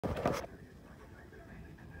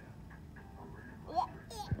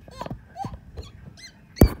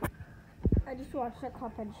used to watch the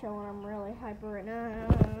Cuphead show and I'm really hyper right now.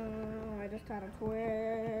 I just had a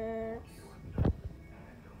Twix.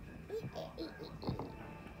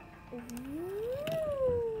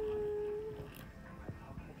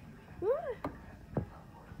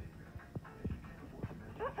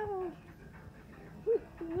 Uh-oh.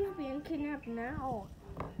 Who's being kidnapped now?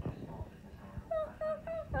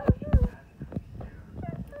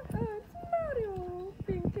 It's Mario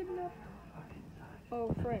being kidnapped.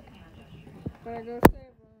 Oh, frick. Gotta go save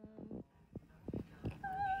him.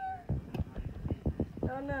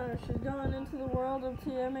 Oh no, she's going into the world of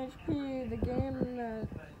TMHP, the game that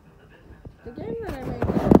I made.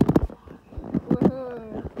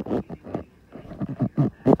 Woohoo.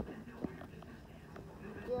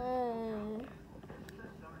 Yay.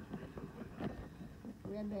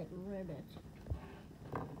 Ribbit.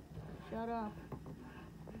 Shut up.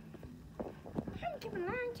 I'm keeping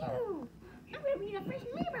line too. I'm gonna be the first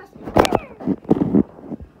neighbor.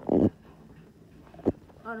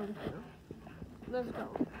 I don't care. Let's go.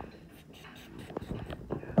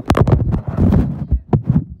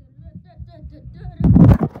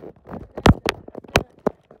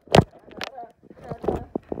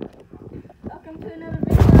 Welcome to another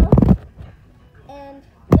video. And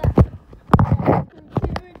yeah.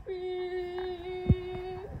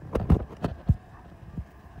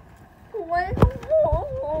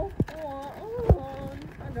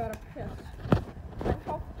 I gotta piss.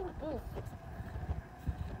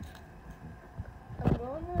 I'm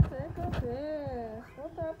gonna take a piss.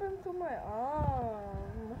 What happened to my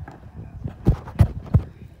arm?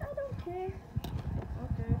 I don't care.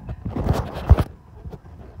 Okay.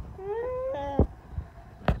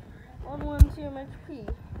 1-1 TMHP.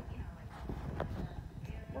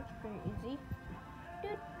 That's pretty easy.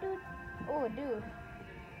 Doot. Oh, dude.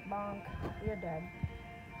 Bonk. You're dead.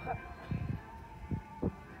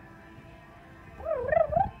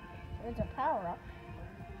 It's a power-up.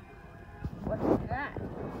 What's that?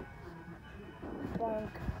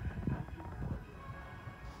 Bonk.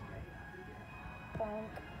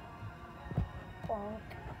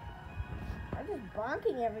 I'm just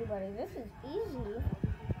bonking everybody. This is easy.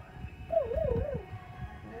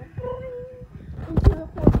 Into the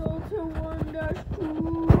portal to 1-2.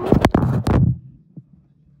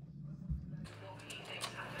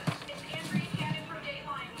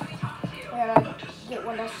 I gotta get 1-2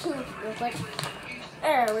 real quick.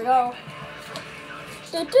 There we go.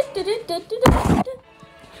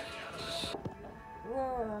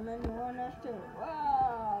 Whoa, I'm in 1-2.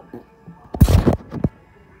 Wow.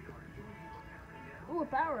 Ooh, a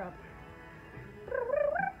power up.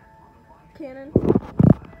 Cannon.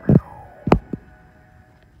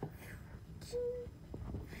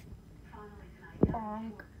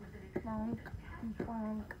 Bonk.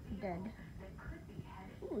 Dead.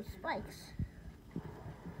 Ooh, spikes.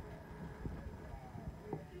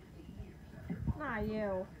 Not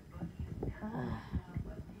you.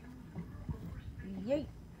 Yeet.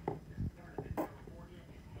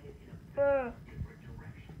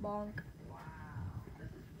 Bonk.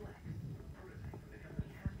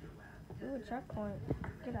 Ooh, checkpoint.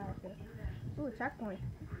 Get out of here. Ooh, checkpoint.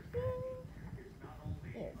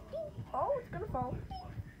 Yeah. Oh, it's gonna fall.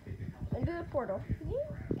 Into the portal.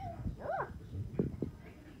 Ah.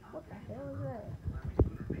 What the hell is that?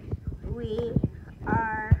 We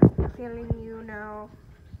are killing you now.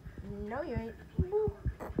 No, you ain't. Boop.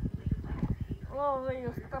 Oh,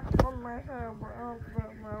 you stepped on my hair, bro.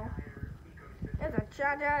 There's a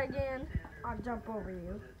cha-cha again. I'll jump over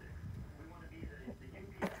you.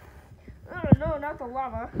 Oh no, not the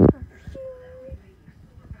lava.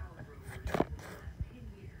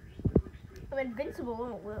 I'm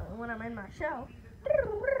invincible when I'm in my shell.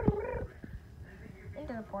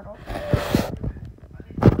 Into the portal.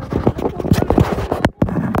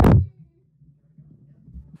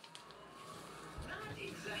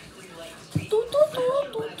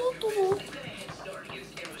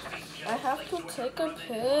 I have to take a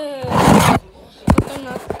piss. But I'm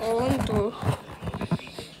not going to.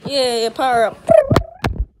 Yeah, power up.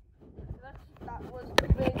 That was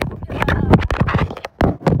big.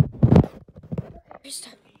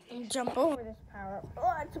 Jump over this power up.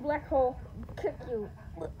 Oh, it's a black hole. Kick you.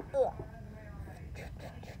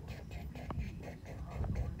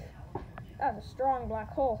 That was a strong black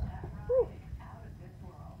hole. Whew.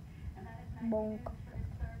 Bonk.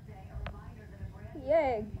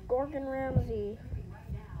 Yay, Gorgon Ramsay.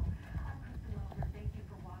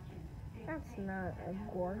 That's not a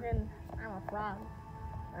Gorgon. I'm a frog.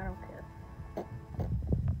 I don't care.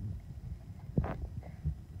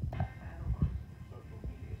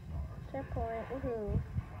 Checkpoint. Woohoo.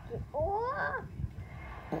 Oh!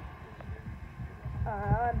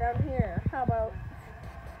 Down here. How about?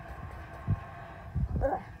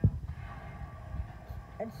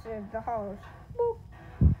 It's the hollows. Boop.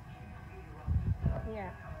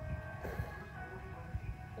 Yeah.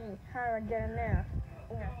 How do I get in there?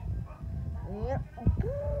 Yeah. Yep.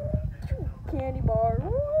 Candy bar.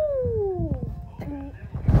 Woo! Candy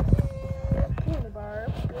bar.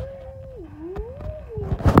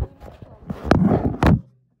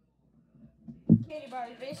 Candy bar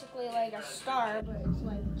is basically like a star, but it's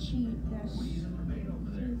like cheap. That's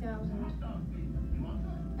 3,000.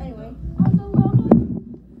 Anyway, on the level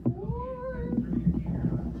 4,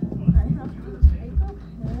 I have to take a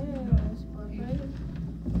piss, but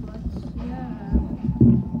yeah.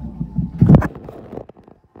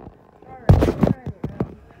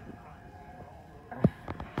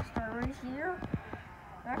 Start right here.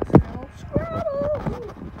 Next, no Scrabble.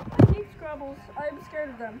 I hate Scrabbles. I'm scared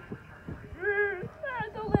of them.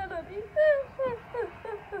 Don't land on me.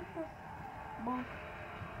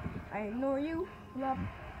 I ignore you. Blah,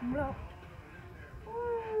 blah.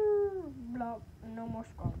 Blah. No more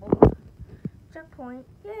Scrabble. Checkpoint.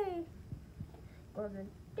 Yay. Golden.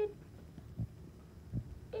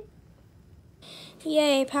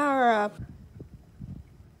 Yay, power up.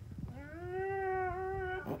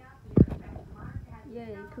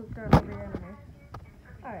 Yay, cooped on every enemy.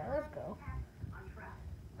 Alright, let's go.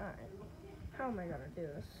 Alright. How am I gonna do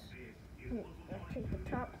this? I'll take the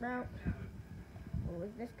top route.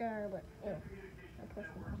 With this guy, but ew. I push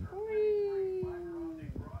him. Whee!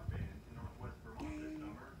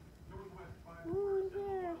 Ooh,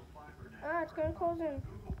 yeah. Ah, it's gonna close in.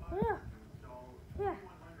 Yeah. Yeah.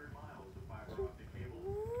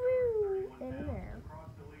 Woo! In there.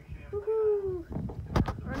 Woohoo!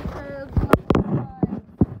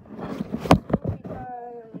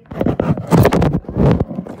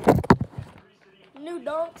 New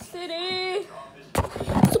Donk City!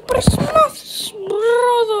 Super Smash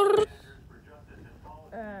Brother!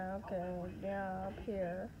 Okay, yeah, up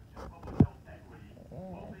here.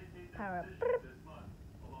 Power up.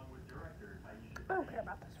 I don't care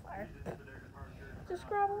about this fire. Just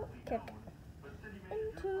Scrabble, kick.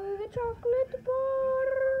 Into the chocolate bar!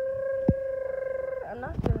 I'm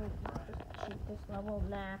not gonna just cheat this level,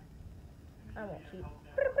 nah. I won't cheat.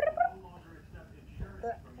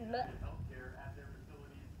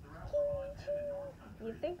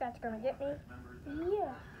 You think that's gonna get me?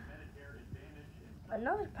 Yeah.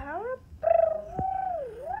 Another power up?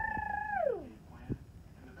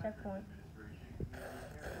 Checkpoint.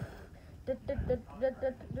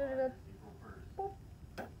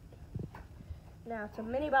 Now it's a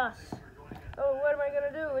mini boss. Oh, what am I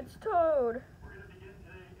gonna do? It's Toad.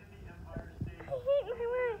 I hate my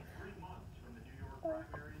life.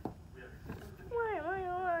 Why am I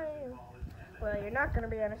alive? Well, you're not gonna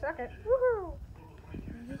be in a second. Woohoo!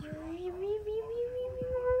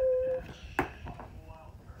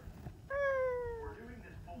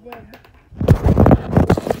 Dead.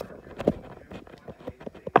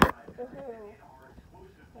 Woohoo!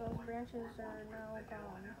 Those branches are now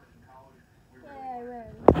gone. Yeah, I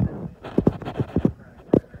win.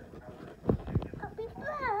 I'll be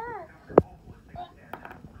back.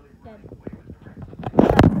 Dead.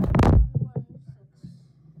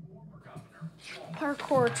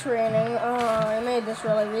 Parkour training. I made this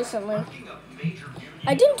really recently.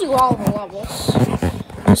 I didn't do all the levels.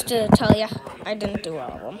 Just to tell ya, I didn't do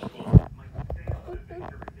all of them.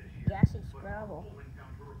 Gassy Scrabble.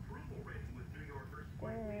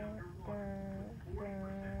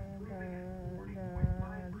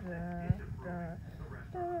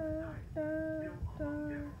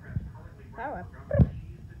 Power.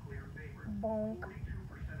 Bonk.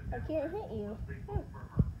 I can't hit you.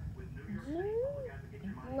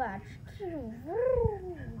 Latch.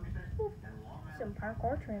 Some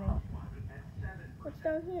parkour training. What's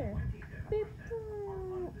down here? Beep.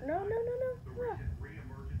 No. Yeah.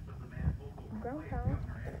 Ground pound.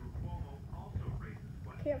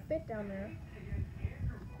 Can't fit down there.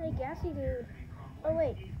 Hey, gassy dude. Oh,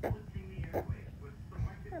 wait.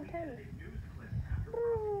 I'm tiny.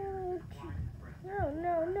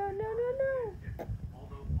 No.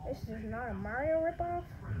 This is not a Mario ripoff?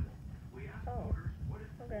 Oh,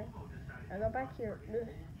 okay. I go back here.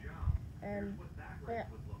 And, yeah.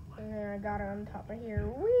 And then I got it on top of here.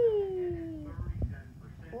 Whee!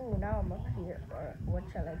 Ooh, now I'm up here. What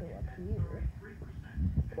shall I do up here?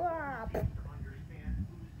 Whop!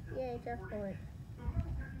 Yay, checkpoint.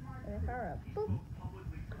 And power up. Boop!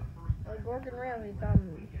 Like Gordon Ramsay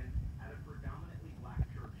thumbs.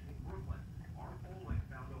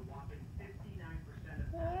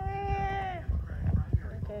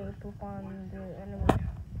 Okay, poop on the enemy.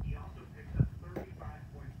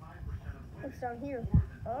 down here?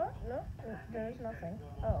 Oh, no, there's nothing.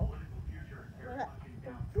 Oh. How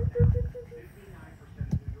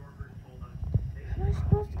am I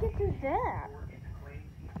supposed to get through that?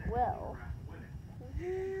 Well.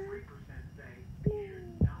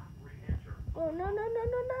 Oh, no, not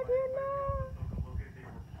here, no.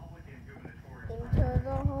 Into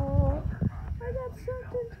the hole. I got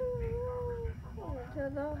sucked into the hole. Into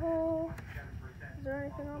the hole. Is there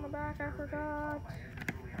anything on the back? I forgot.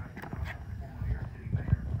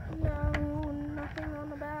 No, nothing on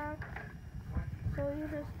the back. So you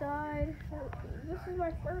just died. This is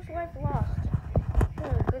my first life lost.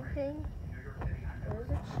 Oh, good thing. There's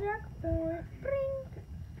a checkpoint. Bring.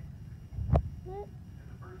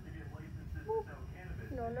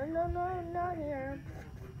 No, not here.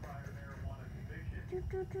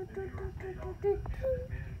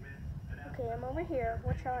 Okay, I'm over here.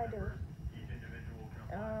 What shall I do?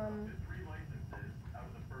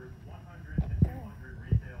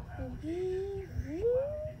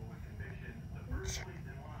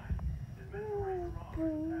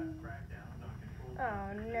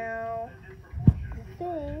 Oh no. The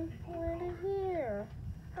thing landed here.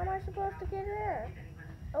 How am I supposed to get there?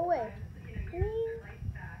 Oh wait.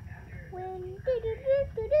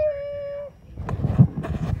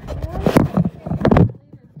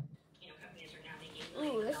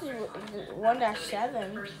 Ooh, this is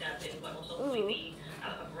 1-7.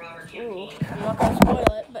 Ooh, I'm not gonna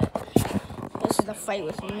spoil it, but this is the fight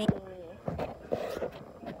with me.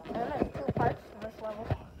 And there's 2 parts to this level.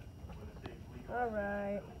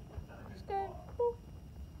 Alright. Stay.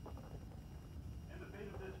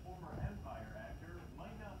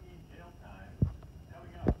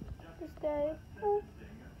 Stay.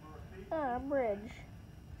 Bridge.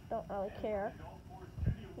 Don't really care.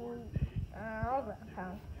 I'll grab a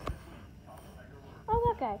pound. Oh,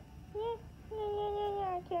 that guy.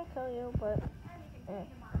 Yeah, I can't kill you, but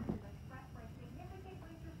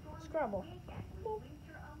Scrabble.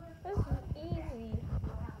 This is easy.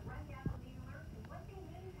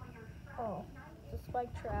 Oh, it's a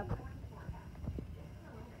spike trap.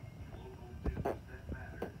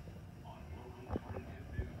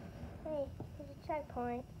 Hey, there's a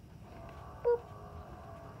checkpoint. Boop.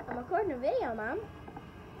 I'm recording a video, Mom.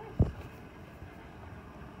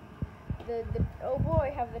 Oh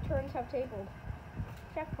boy, have the turns have tabled.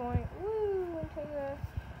 Checkpoint. Woo! Into the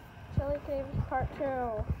Chili Caves Part 2.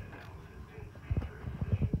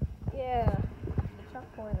 Yeah, the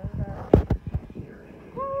checkpoint is there.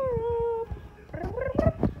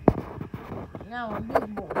 Now I'm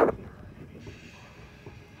big boy.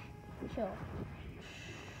 Chill.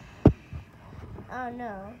 Oh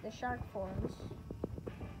no, the shark forms.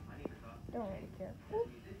 Don't really care.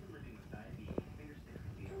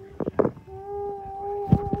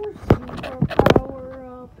 Super power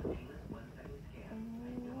up.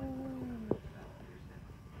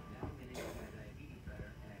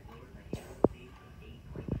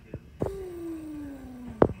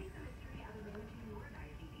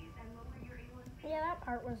 Yeah, that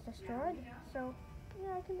part was destroyed, so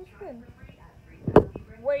yeah, I can just win.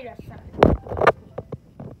 Wait a second.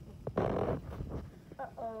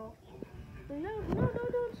 Uh-oh. No,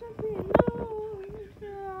 don't jump in.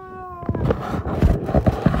 No.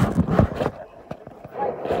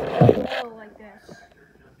 Like this.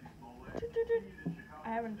 I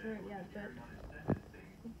haven't drew it yet, but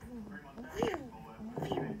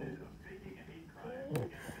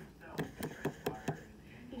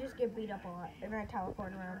you just get beat up a lot, and I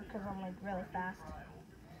teleport around because I'm like really fast.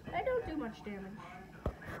 I don't do much damage.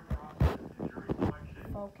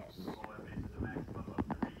 Focus.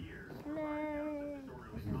 Snake.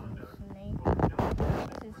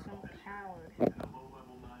 This is some coward.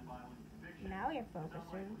 Now you're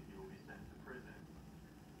focusing.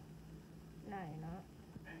 No, you're not.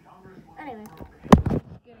 Anyway,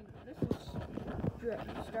 this is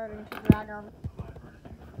starting to drag on.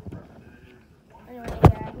 Anyway,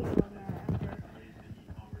 yeah, I hate when that after.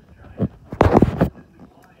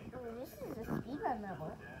 Oh, this is a speed run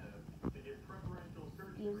level.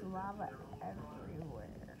 Use lava everywhere.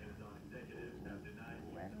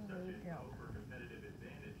 When we jump.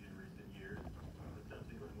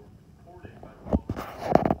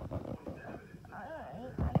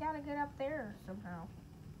 Alright, I gotta get up there somehow.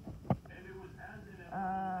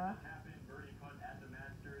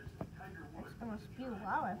 It's gonna spew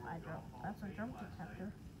lava if I jump. That's a jump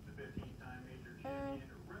detector.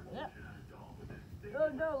 Yep. Oh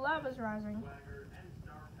no, lava's rising.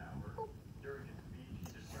 Oop.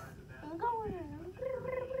 I'm going.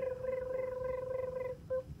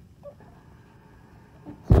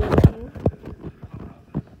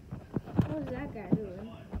 What is that guy doing?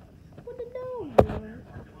 What the no?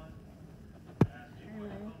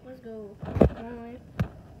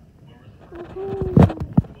 Yeah,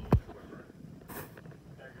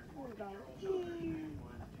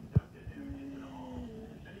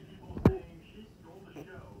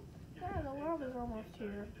 the world is almost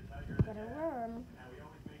here. Gotta run.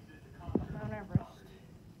 Mount Everest.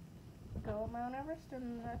 Go Mount Everest,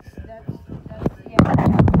 and that's yeah.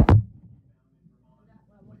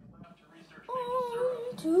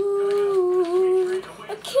 On to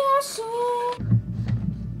a castle.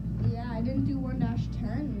 Yeah, I didn't do 1-10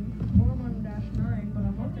 or 1-9, but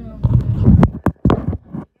I'm working on 1-9.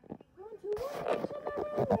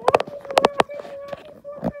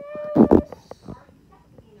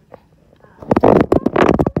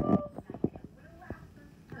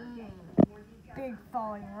 Big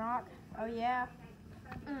falling rock. Oh yeah.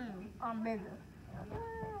 I'm bigger.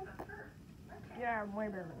 Yeah, I'm way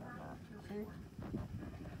bigger than that. See?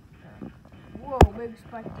 Whoa, big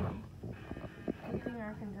spectacle. Good thing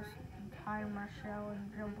I can just hide in my shell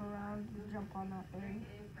and jump around and jump on that thing.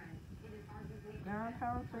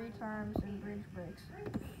 Downtown 3 times and bridge breaks.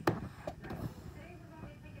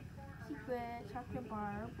 Secret chocolate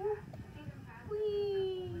bar.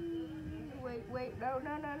 Whee! Wait, no.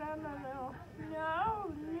 No.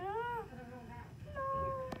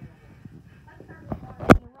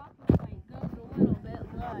 The rocket fight goes a little bit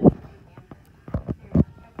like.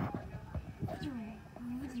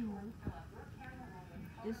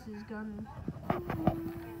 This is gun.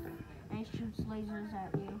 And he shoots lasers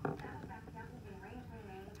at you.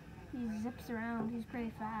 He zips around. He's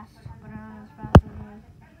pretty fast, but not as fast as me.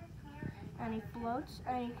 And he floats,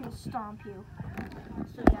 and he can stomp you.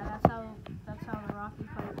 So yeah, that's how the Rocky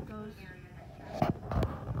fight goes.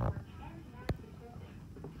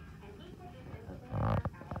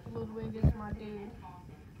 Ludwig is my dude.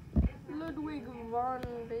 Ludwig von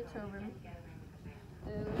Beethoven.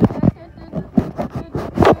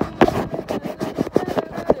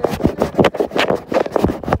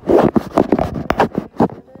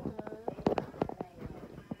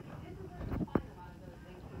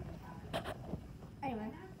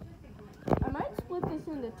 Anyway, I might split this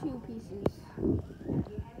into 2 pieces.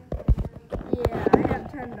 Yeah, I have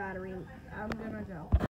 10 battery. I'm gonna go.